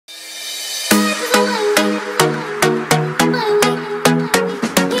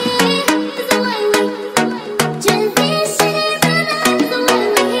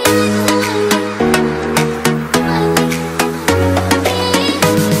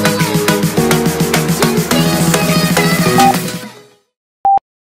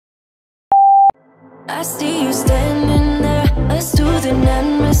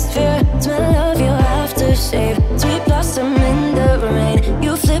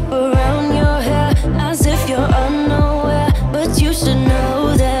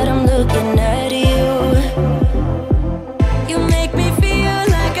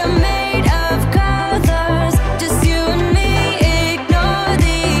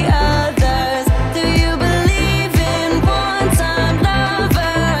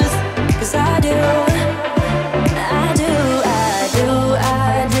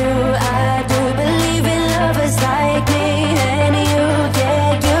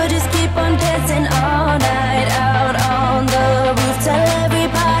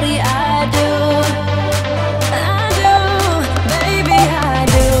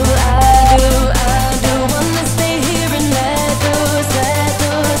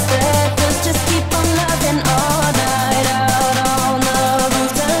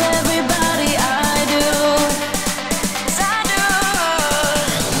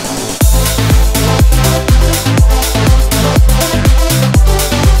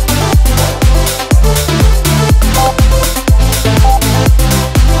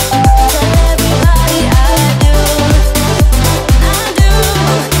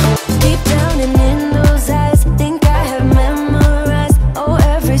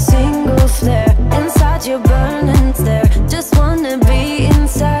every single flare. Inside you're burning there. Just wanna be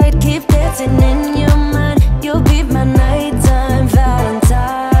inside, keep dancing in your mind. You'll be my nighttime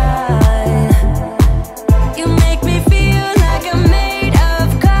Valentine. You make me feel like I'm made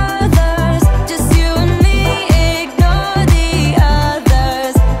of colors. Just you and me, ignore the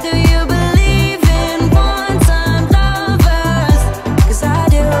others. Do you believe in one-time lovers? 'Cause I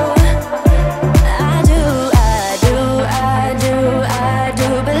do, I do, I do, I do, I do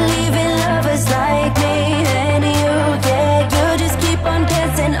believe in lovers like me and you. Yeah, you just keep on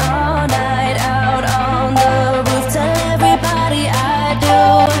dancing all night out on the roof. Tell everybody I do,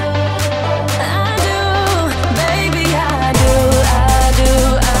 baby, I do, I do,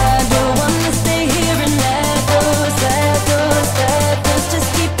 I do. Wanna stay here and let loose, let loose, let loose. Just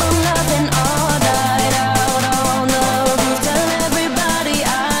keep on loving all night out on the roof. Tell everybody I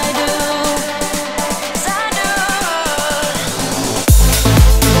do, 'cause I do.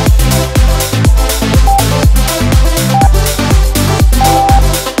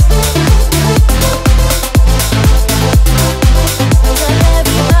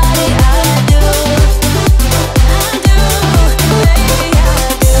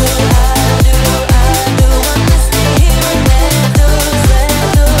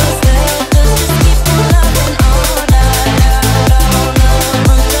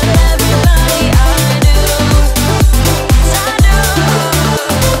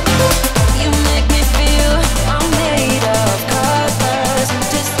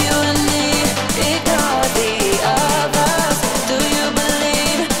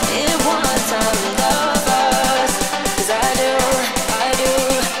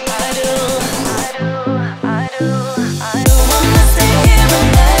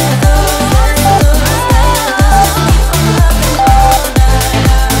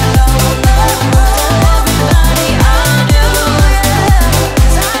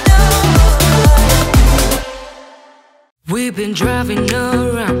 We've been driving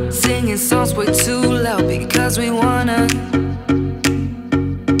around, singing songs way too loud because we wanna.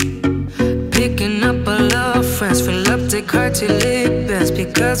 Picking up our love friends, fill up the car till it bends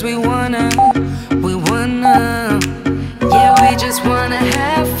because we wanna, we wanna. Yeah, we just wanna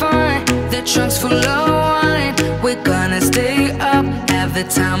have fun. The trunk's full of wine. We're gonna stay up, have the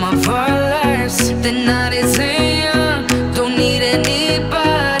time of our lives. The night is young, don't need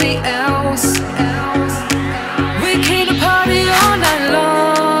anybody else. We came to party all night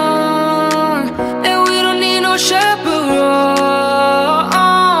long, and we don't need no chaperone.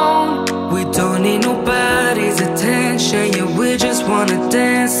 We don't need nobody's attention, yeah, we just wanna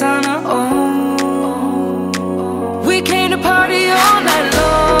dance on our own. We came to party all night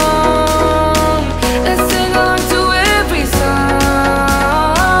long, and sing along to every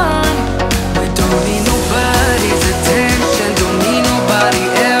song. We don't need nobody's attention, don't need nobody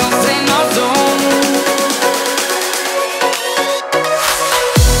else in our zone.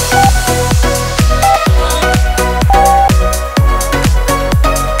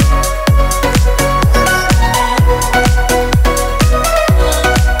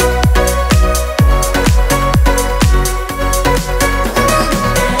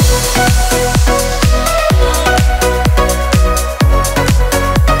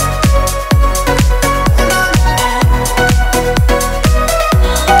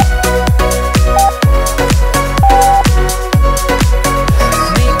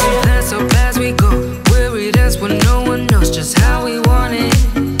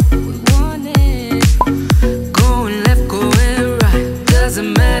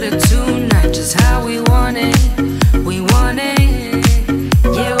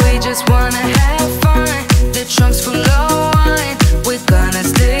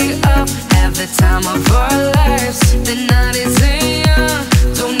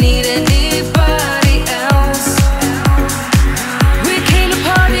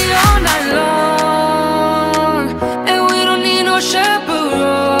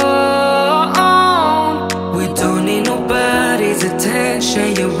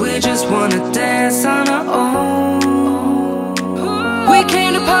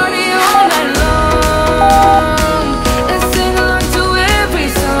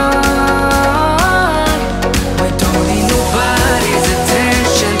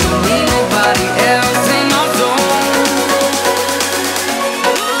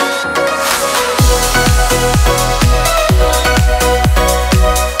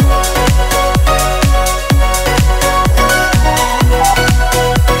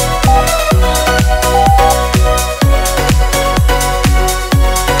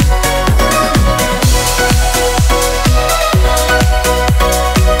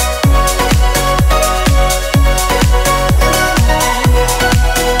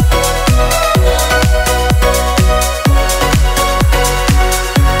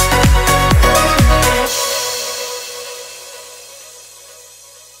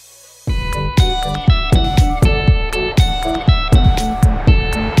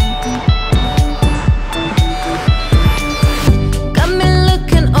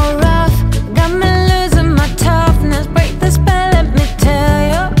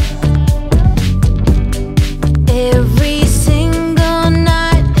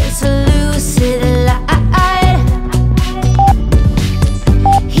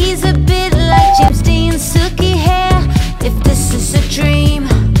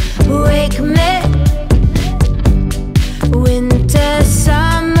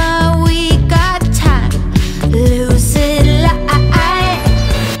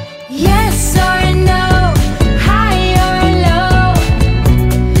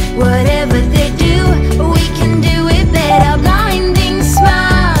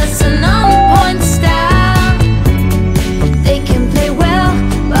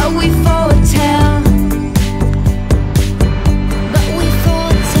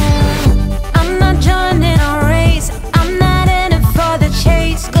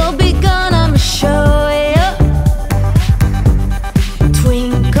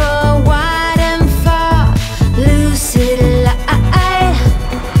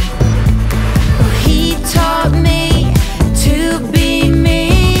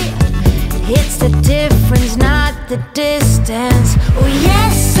 the distance. Oh,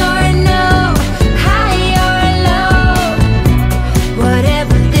 yes or no?